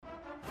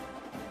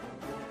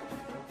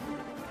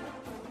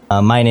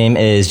My name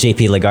is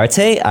JP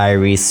Legarte. I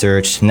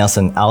researched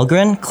Nelson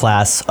Algren,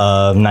 class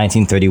of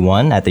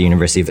 1931 at the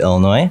University of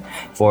Illinois,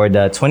 for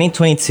the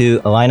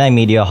 2022 Illini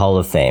Media Hall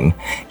of Fame.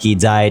 He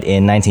died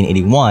in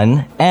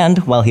 1981, and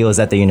while he was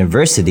at the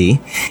university,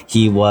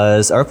 he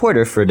was a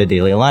reporter for the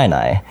Daily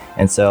Illini.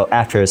 And so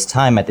after his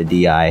time at the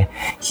DI,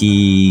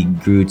 he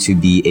grew to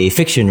be a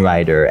fiction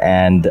writer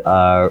and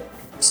a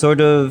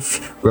sort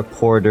of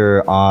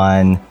reporter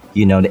on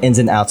the ins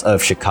and outs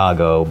of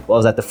Chicago.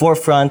 Was at the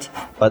forefront,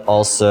 but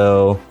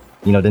also,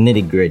 the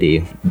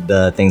nitty-gritty,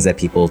 the things that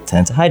people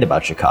tend to hide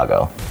about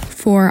Chicago.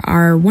 For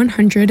our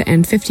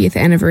 150th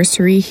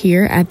anniversary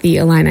here at the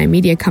Illini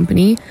Media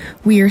Company,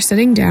 we are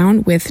sitting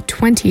down with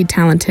 20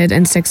 talented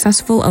and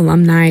successful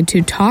alumni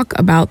to talk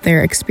about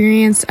their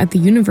experience at the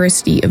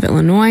University of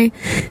Illinois,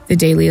 the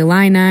Daily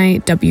Illini,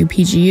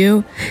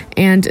 WPGU,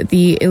 and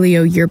the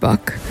Illio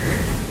Yearbook.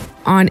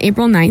 On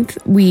April 9th,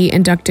 we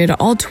inducted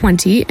all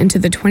 20 into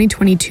the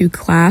 2022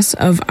 class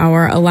of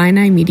our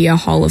Illini Media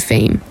Hall of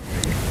Fame.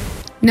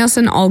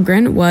 Nelson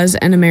Algren was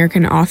an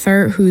American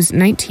author whose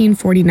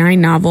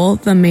 1949 novel,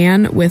 The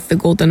Man with the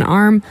Golden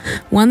Arm,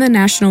 won the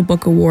National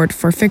Book Award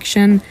for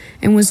Fiction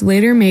and was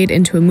later made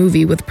into a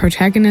movie with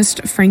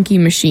protagonist Frankie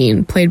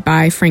Machine, played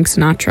by Frank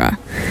Sinatra.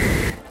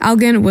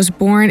 Algren was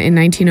born in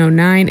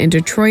 1909 in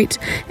Detroit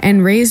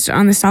and raised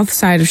on the south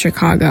side of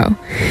Chicago.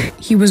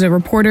 He was a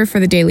reporter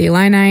for the Daily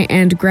Illini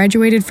and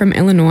graduated from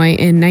Illinois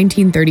in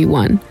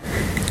 1931.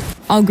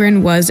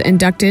 Algren was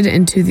inducted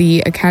into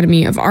the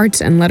Academy of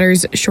Arts and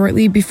Letters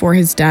shortly before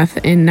his death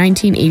in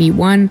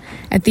 1981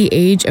 at the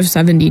age of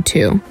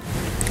 72.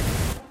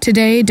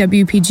 Today,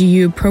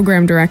 WPGU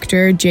Program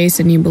Director J.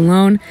 Sidney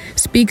Malone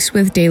speaks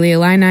with Daily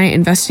Illini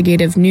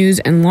investigative news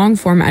and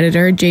long-form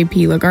editor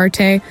J.P.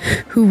 Legarte,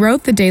 who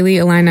wrote the Daily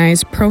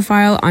Illini's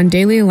profile on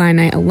Daily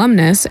Illini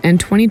alumnus and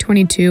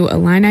 2022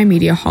 Illini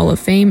Media Hall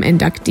of Fame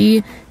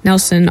inductee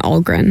Nelson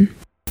Algren.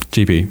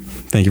 JP,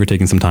 thank you for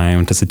taking some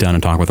time to sit down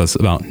and talk with us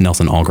about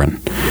Nelson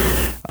Algren.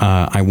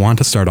 I want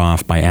to start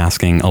off by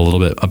asking a little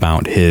bit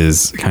about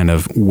his kind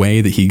of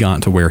way that he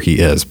got to where he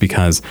is,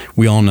 because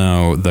we all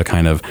know the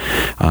kind of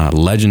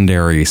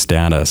legendary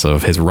status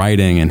of his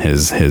writing and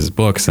his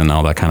books and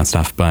all that kind of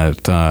stuff.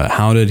 But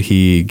how did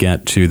he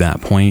get to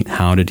that point?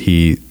 How did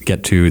he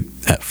get to,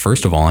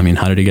 first of all,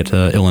 how did he get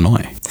to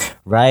Illinois?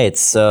 Right.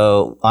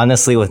 So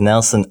honestly, with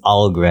Nelson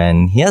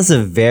Algren, he has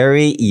a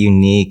very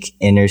unique,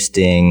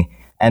 interesting,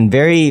 and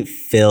very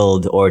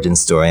filled origin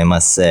story, I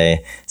must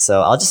say.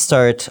 So I'll just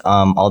start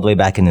all the way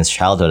back in his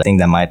childhood. I think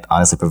that might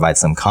honestly provide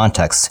some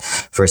context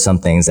for some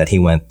things that he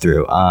went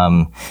through.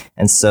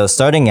 And so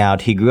starting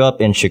out, he grew up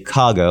in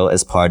Chicago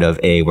as part of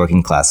a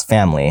working class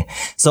family.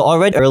 So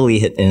already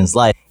early in his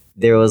life,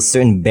 there was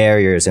certain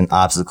barriers and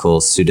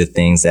obstacles to the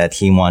things that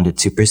he wanted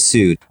to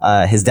pursue.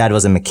 His dad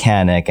was a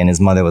mechanic and his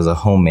mother was a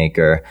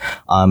homemaker.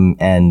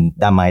 And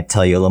that might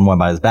tell you a little more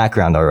about his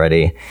background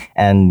already.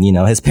 And,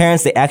 his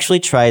parents, they actually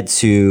tried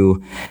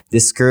to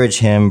discourage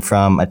him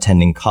from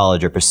attending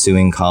college or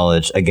pursuing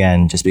college,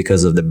 again, just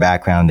because of the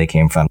background they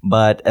came from.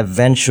 But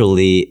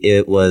eventually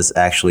it was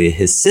actually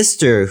his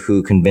sister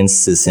who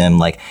convinces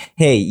him,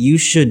 hey, you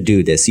should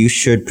do this. You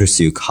should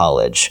pursue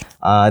college.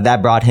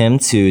 That brought him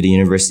to the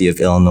University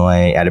of Illinois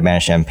at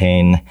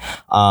Urbana-Champaign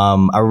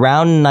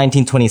around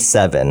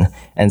 1927.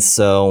 And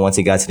so once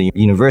he got to the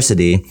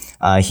university,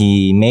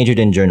 he majored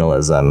in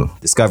journalism,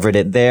 discovered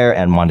it there,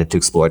 and wanted to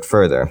explore it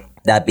further.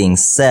 That being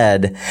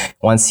said,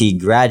 once he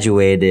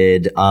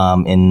graduated in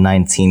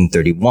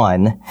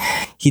 1931,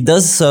 he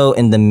does so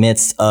in the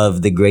midst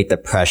of the Great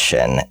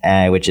Depression,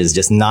 which is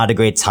just not a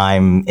great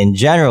time in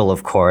general,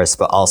 of course,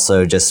 but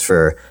also just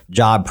for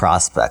job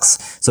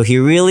prospects. So he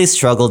really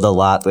struggled a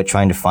lot with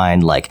trying to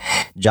find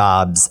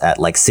jobs at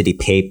city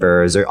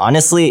papers, or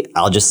honestly,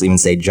 I'll just even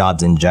say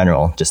jobs in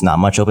general, just not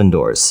much open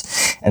doors.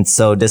 And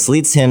so this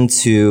leads him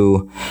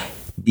to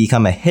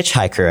become a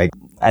hitchhiker.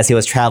 As he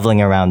was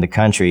traveling around the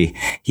country,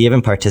 he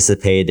even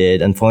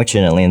participated,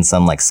 unfortunately, in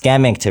some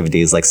scamming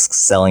activities, like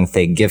selling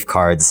fake gift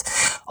cards,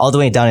 all the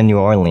way down in New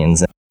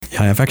Orleans.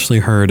 Yeah, I've actually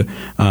heard,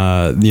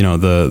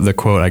 the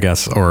quote, I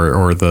guess,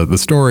 or the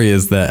story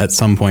is that at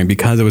some point,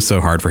 because it was so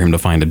hard for him to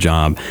find a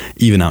job,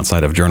 even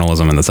outside of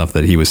journalism and the stuff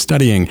that he was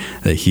studying,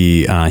 that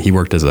he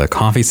worked as a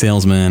coffee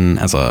salesman,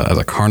 as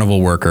a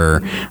carnival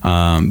worker.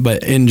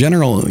 But in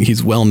general,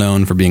 he's well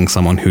known for being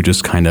someone who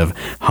just kind of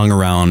hung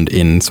around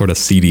in sort of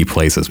seedy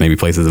places, maybe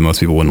places that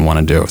most people wouldn't want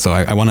to do. So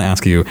I want to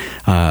ask you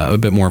a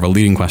bit more of a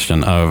leading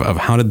question of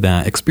how did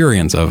that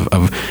experience of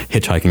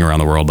hitchhiking around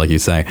the world, like you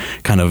say,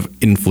 kind of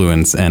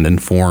influence and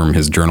inform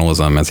his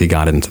journalism as he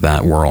got into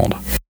that world?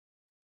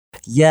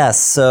 Yes.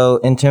 So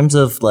in terms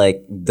of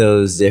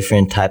those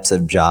different types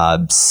of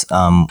jobs,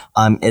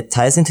 it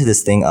ties into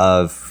this thing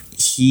of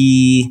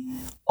he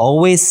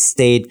always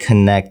stayed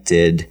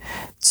connected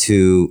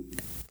to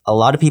a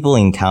lot of people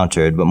he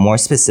encountered, but more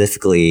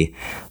specifically,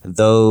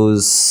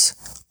 those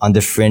on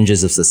the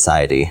fringes of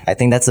society. I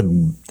think that's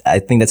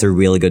a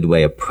really good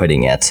way of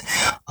putting it.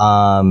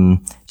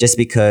 Just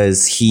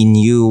because he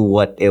knew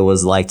what it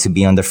was like to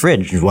be on the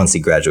fringe once he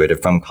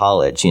graduated from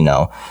college,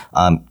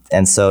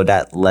 and so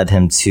that led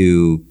him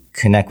to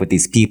connect with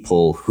these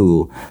people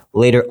who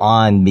later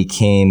on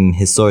became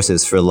his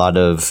sources for a lot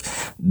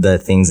of the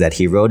things that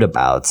he wrote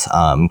about.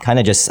 Kind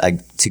of just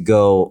to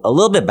go a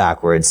little bit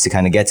backwards to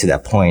kind of get to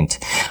that point.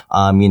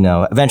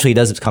 Eventually he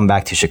does come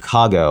back to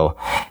Chicago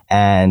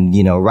and,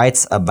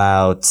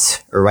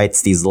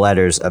 writes these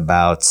letters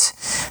about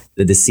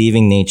the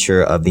deceiving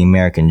nature of the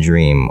American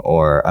dream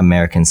or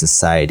American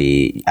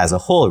society as a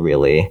whole,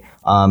 really.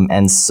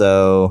 And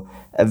so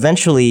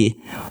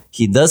eventually,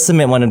 he does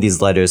submit one of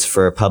these letters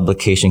for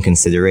publication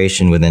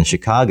consideration within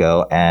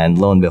Chicago, and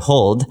lo and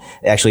behold,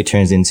 it actually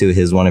turns into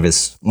one of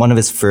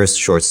his first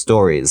short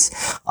stories.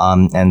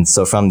 And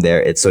so from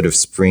there, it sort of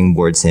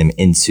springboards him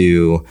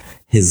into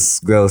his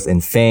growth in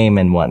fame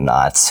and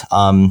whatnot.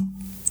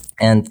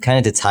 And kind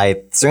of to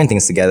tie certain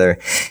things together,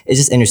 it's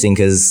just interesting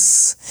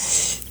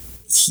because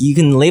you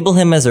can label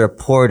him as a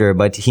reporter,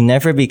 but he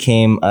never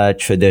became a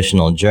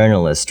traditional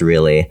journalist,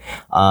 really.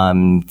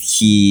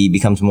 He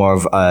becomes more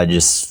of a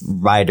just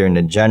writer in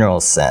the general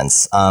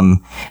sense.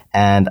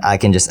 And I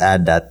can just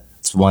add that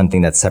it's one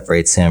thing that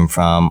separates him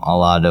from a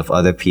lot of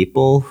other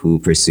people who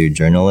pursue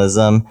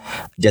journalism,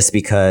 just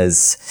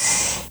because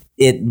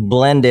it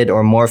blended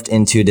or morphed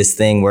into this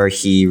thing where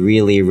he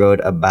really wrote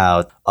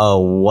about,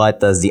 what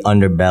does the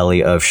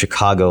underbelly of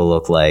Chicago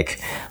look like?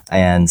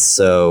 And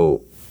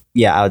so,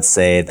 yeah, I would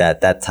say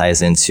that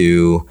ties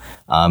into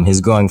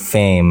his growing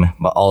fame,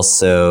 but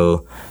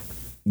also,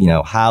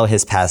 how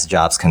his past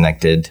jobs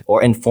connected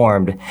or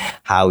informed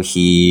how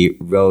he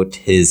wrote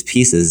his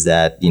pieces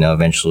that,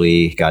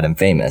 eventually got him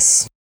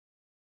famous.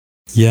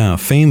 Yeah,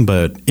 fame,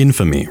 but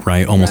infamy,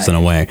 right? Almost in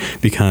a way,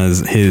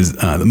 because his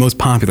the most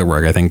popular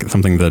work, I think,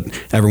 something that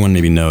everyone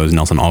maybe knows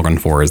Nelson Algren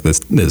for is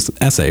this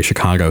essay,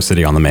 Chicago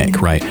City on the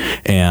Make, right?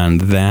 And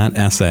that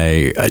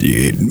essay,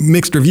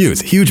 mixed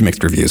reviews, huge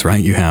mixed reviews,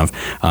 right? You have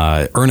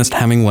Ernest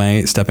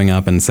Hemingway stepping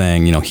up and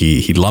saying,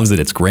 he loves it,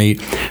 it's great.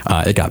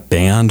 It got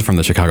banned from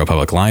the Chicago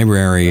Public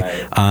Library.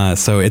 Right.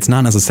 So it's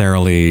not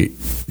necessarily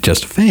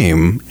just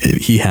fame.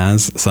 He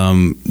has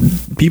some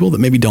people that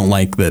maybe don't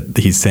like that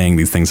he's saying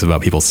these things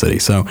about people's city.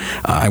 So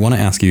I want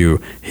to ask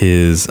you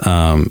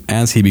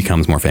as he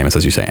becomes more famous,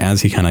 as you say,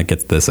 as he kind of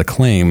gets this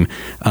acclaim,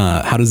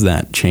 how does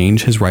that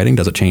change his writing?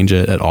 Does it change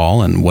it at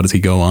all? And what does he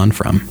go on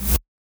from?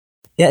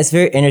 Yeah, it's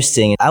very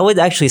interesting. I would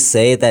actually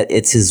say that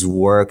it's his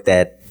work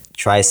that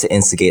tries to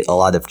instigate a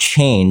lot of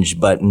change,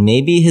 but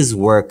maybe his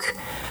work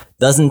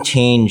doesn't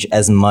change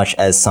as much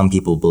as some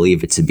people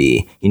believe it to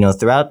be.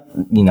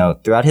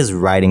 Throughout his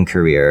writing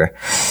career,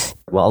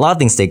 well, a lot of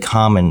things stay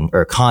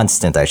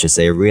constant, I should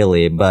say,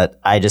 really. But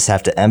I just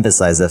have to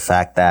emphasize the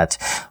fact that,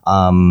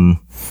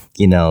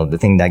 the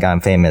thing that got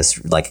him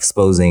famous, like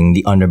exposing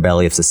the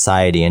underbelly of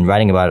society and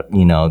writing about,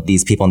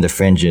 these people on the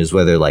fringes,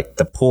 whether like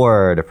the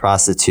poor, the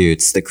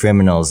prostitutes, the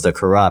criminals, the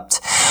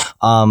corrupt.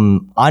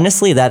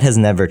 Honestly, that has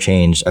never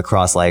changed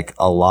across like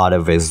a lot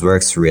of his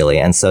works, really.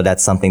 And so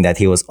that's something that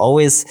he was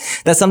always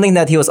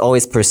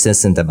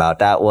persistent about.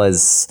 That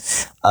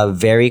was a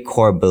very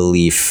core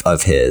belief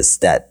of his,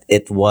 that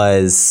it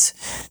was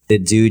the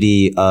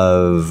duty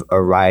of a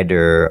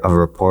writer, of a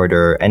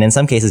reporter, and in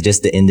some cases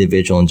just the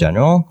individual in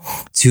general,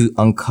 to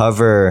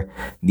uncover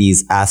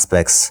these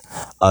aspects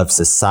of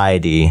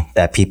society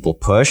that people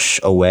push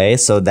away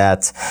so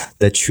that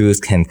the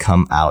truth can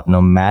come out,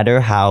 no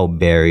matter how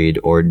buried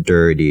or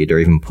dirtied or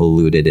even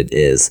polluted it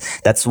is.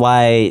 That's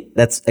why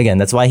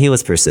he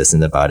was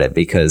persistent about it,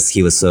 because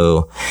he was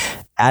so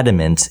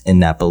adamant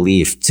in that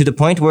belief, to the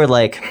point where,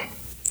 like,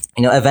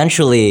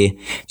 eventually,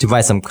 to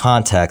provide some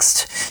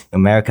context,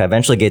 America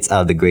eventually gets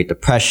out of the Great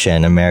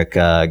Depression.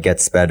 America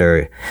gets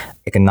better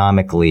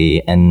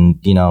economically. And,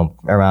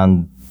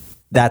 around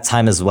that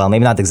time as well,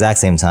 maybe not the exact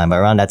same time, but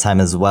around that time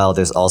as well,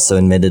 there's also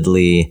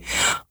admittedly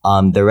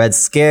the Red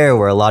Scare,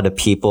 where a lot of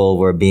people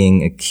were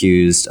being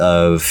accused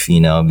of,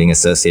 being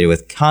associated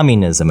with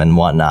communism and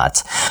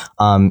whatnot.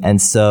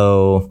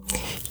 So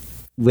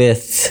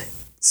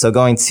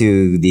going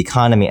to the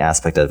economy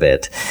aspect of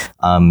it,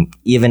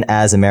 even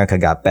as America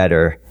got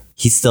better,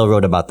 he still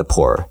wrote about the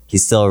poor. He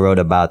still wrote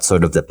about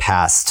sort of the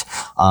past,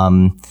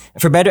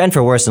 for better and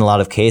for worse in a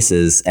lot of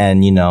cases.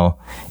 And,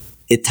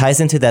 it ties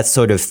into that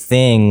sort of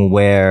thing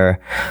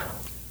where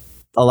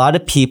a lot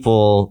of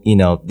people,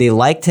 they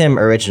liked him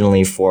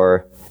originally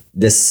for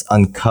this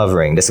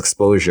uncovering, this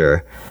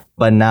exposure,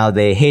 but now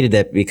they hated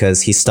it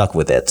because he stuck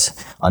with it,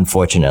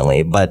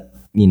 unfortunately. But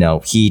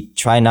he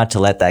tried not to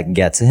let that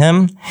get to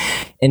him.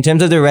 In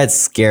terms of the Red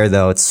Scare,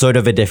 though, it's sort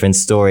of a different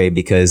story,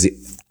 because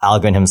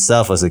Algren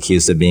himself was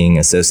accused of being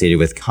associated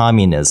with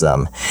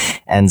communism.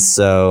 And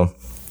so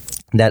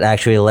that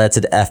actually led to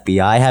the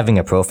FBI having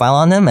a profile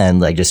on him and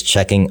like just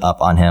checking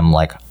up on him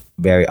like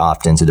very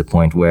often, to the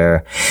point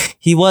where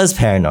he was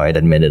paranoid,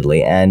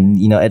 admittedly, and,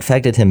 it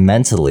affected him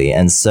mentally.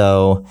 And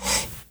so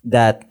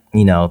that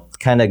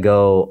kind of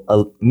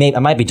I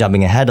might be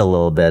jumping ahead a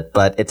little bit,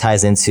 but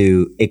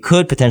it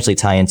could potentially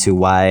tie into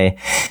why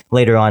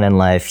later on in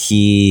life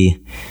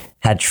he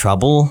had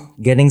trouble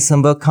getting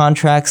some book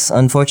contracts,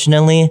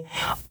 unfortunately.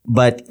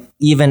 But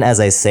even as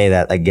I say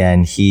that,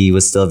 again, he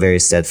was still very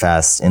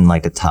steadfast in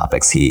like the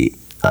topics he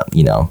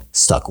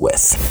stuck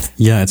with.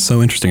 Yeah, it's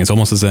so interesting. It's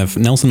almost as if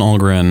Nelson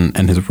Algren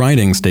and his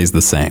writing stays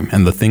the same,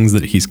 and the things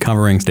that he's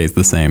covering stays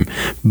the same.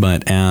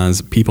 But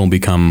as people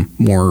become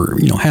more,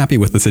 happy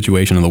with the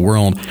situation in the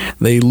world,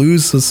 they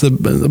lose a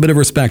bit of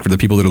respect for the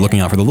people that are looking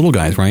out for the little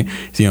guys, right?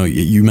 So,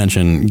 you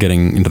mentioned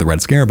getting into the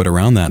Red Scare, but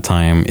around that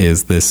time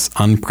is this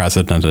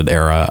unprecedented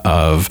era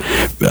of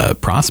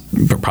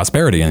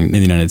prosperity in the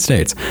United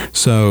States.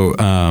 So,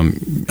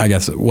 I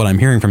guess what I'm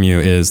hearing from you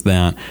is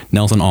that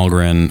Nelson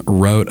Algren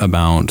wrote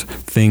about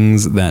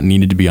things that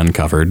needed to be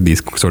uncovered,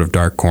 these sort of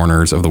dark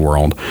corners of the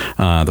world,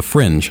 the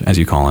fringe, as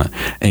you call it.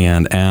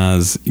 And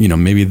as,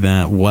 maybe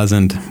that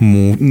wasn't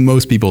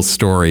most people's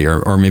story,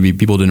 or maybe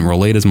people didn't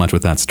relate as much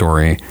with that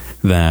story,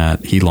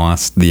 that he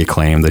lost the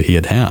acclaim that he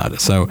had had.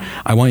 So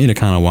I want you to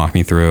kind of walk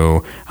me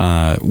through,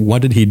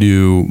 what did he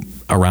do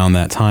around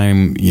that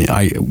time?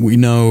 We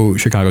know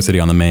Chicago City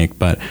on the Make,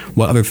 but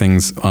what other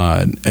things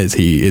is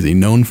he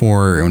known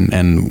for,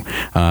 and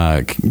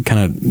kind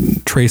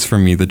of trace for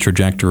me the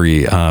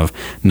trajectory of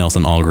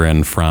Nelson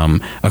Algren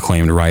from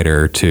acclaimed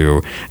writer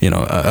to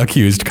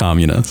accused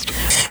communist.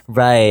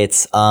 Right.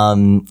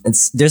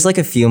 There's like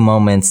a few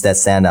moments that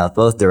stand out,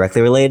 both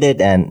directly related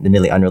and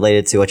admittedly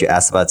unrelated to what you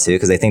asked about too,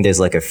 because I think there's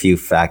like a few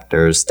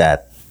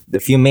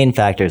main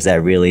factors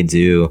that really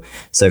do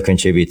so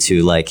contribute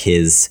to like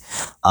his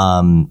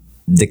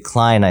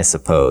decline, I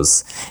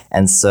suppose.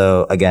 And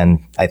so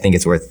again, I think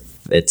it's worth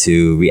it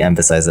to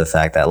reemphasize the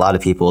fact that a lot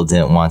of people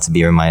didn't want to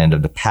be reminded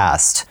of the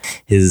past.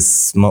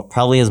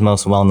 Probably his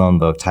most well-known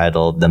book,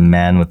 titled The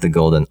Man with the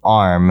Golden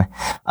Arm,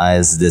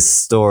 is this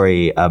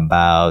story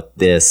about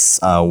this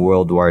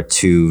World War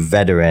II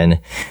veteran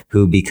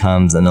who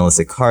becomes an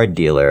illicit card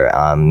dealer.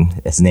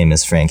 His name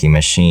is Frankie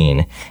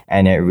Machine,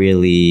 and it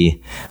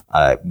really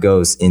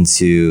goes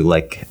into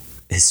like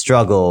his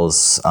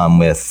struggles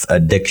with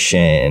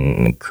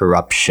addiction,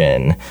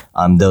 corruption,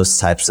 those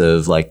types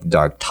of like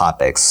dark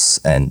topics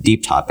and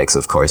deep topics,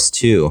 of course,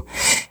 too.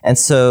 And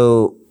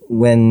so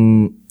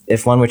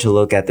if one were to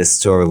look at this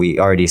story, we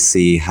already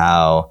see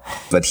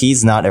but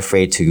he's not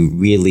afraid to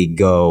really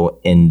go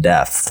in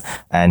depth,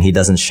 and he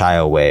doesn't shy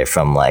away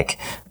from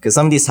because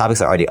some of these topics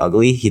are already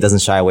ugly. He doesn't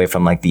shy away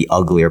from like the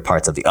uglier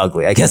parts of the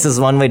ugly, I guess is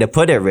one way to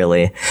put it,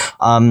 really.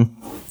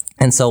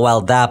 And so while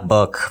that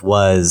book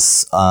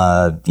was,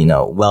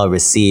 well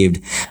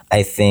received,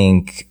 I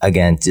think,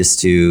 again, just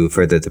to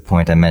further the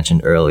point I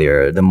mentioned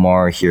earlier, the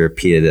more he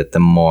repeated it,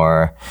 the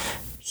more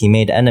he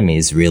made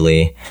enemies,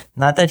 really.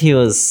 Not that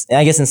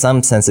I guess in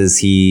some senses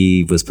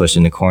he was pushed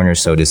in the corner,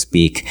 so to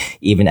speak,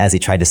 even as he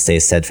tried to stay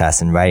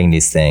steadfast in writing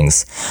these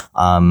things.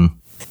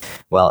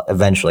 Well,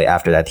 eventually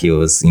after that, he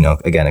was,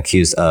 again,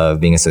 accused of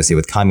being associated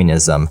with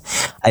communism.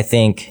 I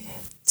think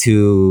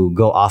to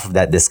go off of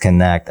that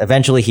disconnect,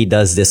 eventually he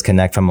does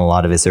disconnect from a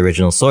lot of his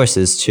original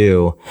sources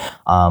too.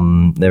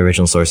 The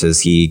original sources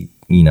he,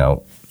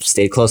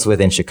 stayed close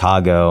with in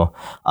Chicago,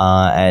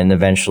 and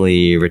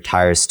eventually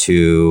retires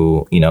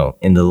to,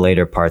 in the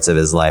later parts of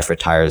his life,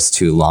 retires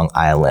to Long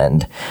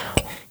Island.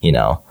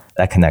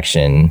 That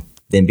connection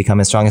didn't become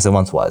as strong as it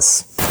once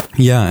was.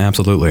 Yeah,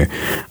 absolutely.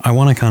 I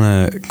want to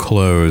kind of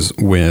close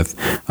with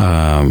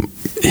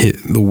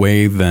the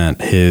way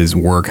that his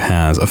work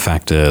has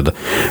affected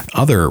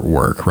other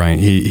work, right?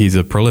 He's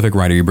a prolific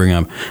writer. You bring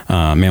up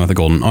Man with the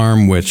Golden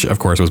Arm, which, of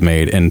course, was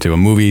made into a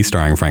movie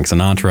starring Frank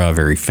Sinatra,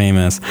 very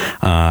famous.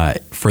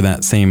 For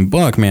that same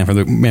book, Man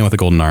with the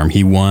Golden Arm,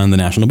 he won the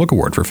National Book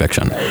Award for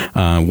fiction,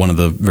 one of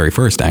the very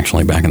first,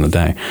 actually, back in the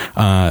day.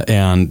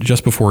 And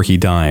just before he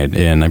died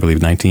in, I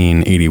believe,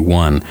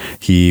 1981,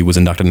 he was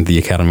inducted into the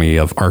Academy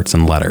of Arts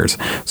and Letters.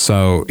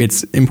 So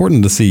it's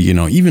important to see,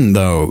 even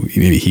though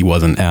he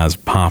wasn't as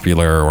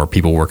popular or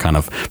people were kind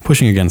of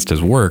pushing against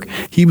his work,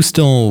 he was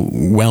still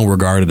well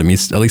regarded, at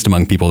least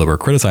among people that were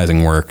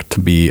criticizing work,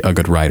 to be a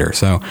good writer.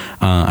 So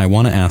I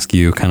want to ask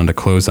you, kind of to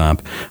close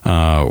up,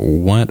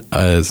 what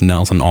is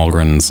Nelson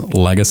Algren's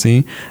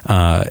legacy,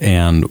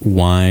 and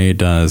why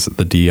does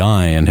the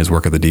DI and his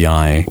work at the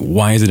DI,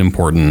 why is it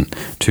important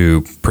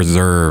to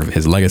preserve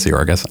his legacy,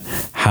 or I guess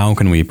how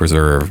can we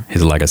preserve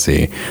his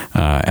legacy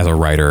as a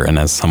writer and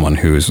as someone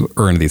who's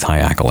earned these high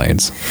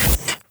accolades?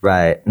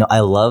 Right. No,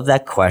 I love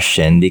that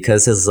question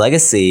because his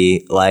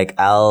legacy,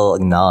 I'll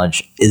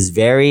acknowledge, is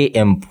very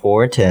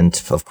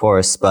important, of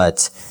course,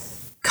 but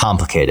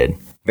complicated.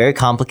 Very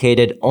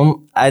complicated.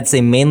 I'd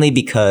say mainly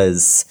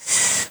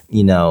because,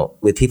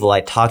 with people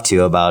I talk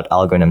to about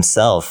Algren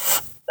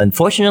himself,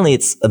 unfortunately,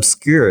 it's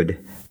obscured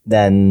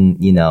than,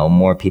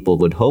 more people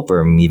would hope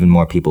or even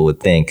more people would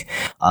think.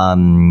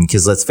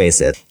 Because let's face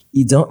it,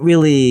 you don't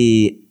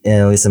really,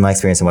 at least in my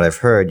experience and what I've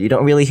heard, you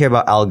don't really hear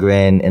about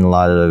Algren in a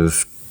lot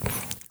of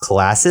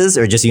classes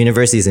or just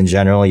universities in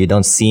general. You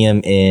don't see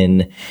him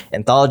in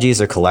anthologies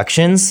or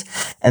collections.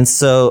 And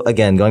so,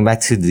 again, going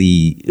back to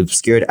the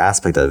obscured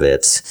aspect of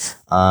it,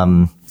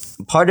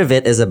 part of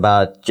it is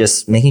about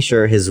just making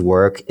sure his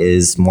work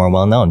is more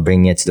well known,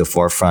 bringing it to the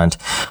forefront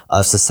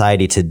of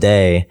society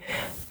today.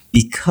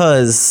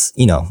 Because,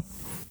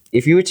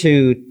 if you were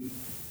to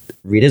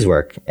read his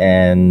work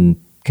and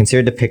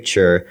consider the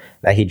picture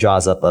that he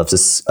draws up of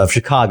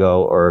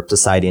Chicago or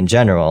society in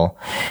general,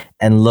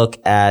 and look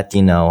at,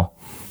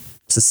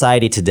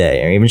 society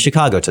today, or even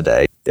Chicago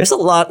today, there's a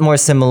lot more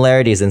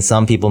similarities than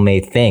some people may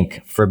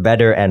think, for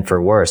better and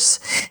for worse.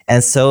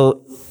 And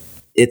so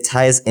it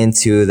ties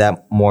into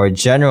that more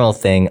general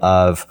thing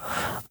of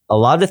a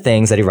lot of the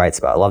things that he writes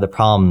about, a lot of the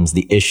problems,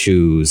 the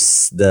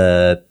issues,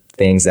 the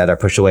things that are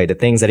pushed away, the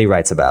things that he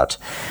writes about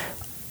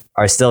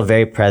are still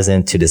very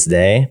present to this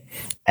day.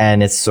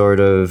 And it's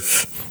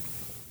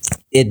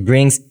it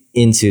brings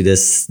into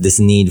this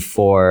need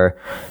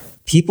for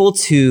people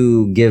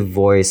to give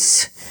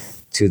voice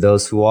to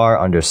those who are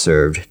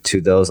underserved,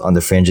 to those on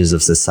the fringes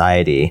of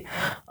society,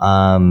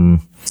 and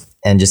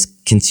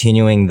just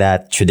continuing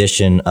that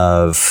tradition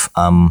of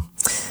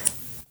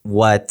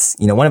what,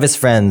 one of his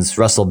friends,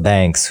 Russell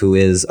Banks, who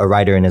is a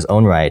writer in his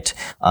own right,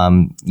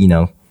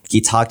 he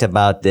talked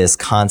about this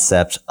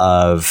concept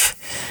of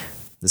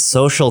the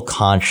social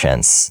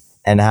conscience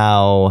and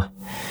how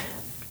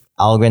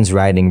Algren's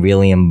writing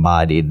really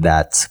embodied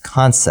that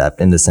concept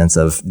in the sense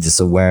of this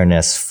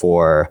awareness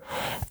for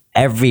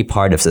every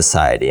part of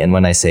society. And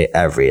when I say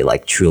every,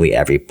 like truly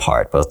every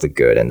part, both the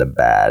good and the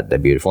bad, the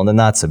beautiful and the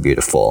not so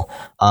beautiful.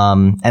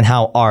 And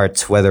how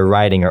art, whether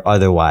writing or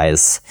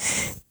otherwise,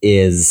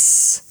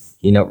 is,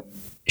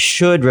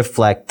 should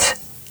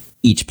reflect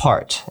each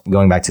part,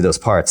 going back to those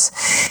parts.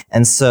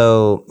 And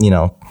so,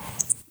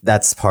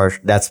 that's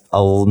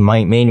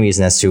my main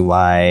reason as to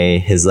why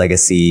his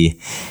legacy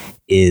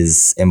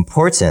is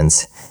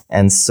important.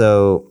 And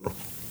so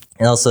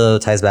it also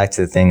ties back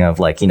to the thing of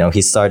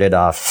he started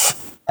off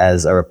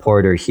as a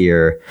reporter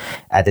here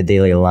at the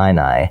Daily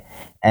Illini,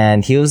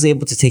 and he was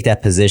able to take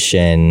that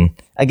position.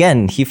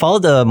 Again, he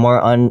followed a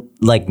more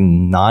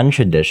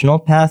non-traditional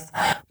path,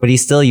 but he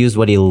still used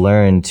what he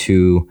learned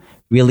to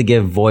really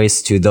give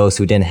voice to those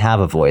who didn't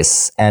have a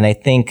voice. And I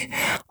think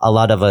a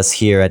lot of us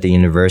here at the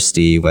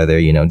university, whether,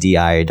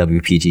 DI or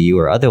WPGU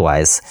or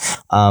otherwise,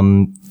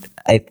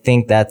 I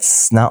think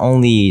that's not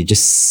only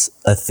just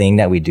a thing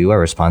that we do, our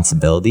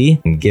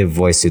responsibility, and give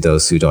voice to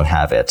those who don't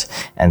have it.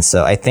 And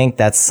so I think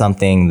that's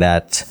something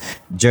that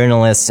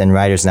journalists and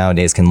writers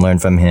nowadays can learn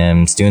from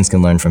him, students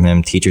can learn from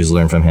him, teachers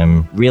learn from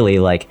him, really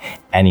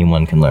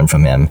anyone can learn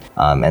from him.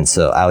 And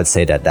so I would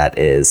say that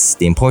is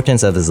the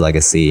importance of his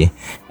legacy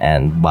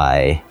and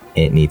why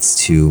it needs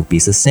to be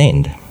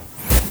sustained.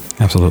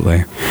 Absolutely.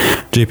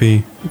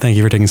 JP, thank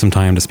you for taking some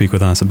time to speak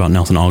with us about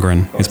Nelson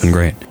Algren. It's been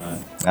great.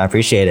 I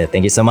appreciate it.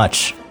 Thank you so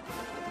much.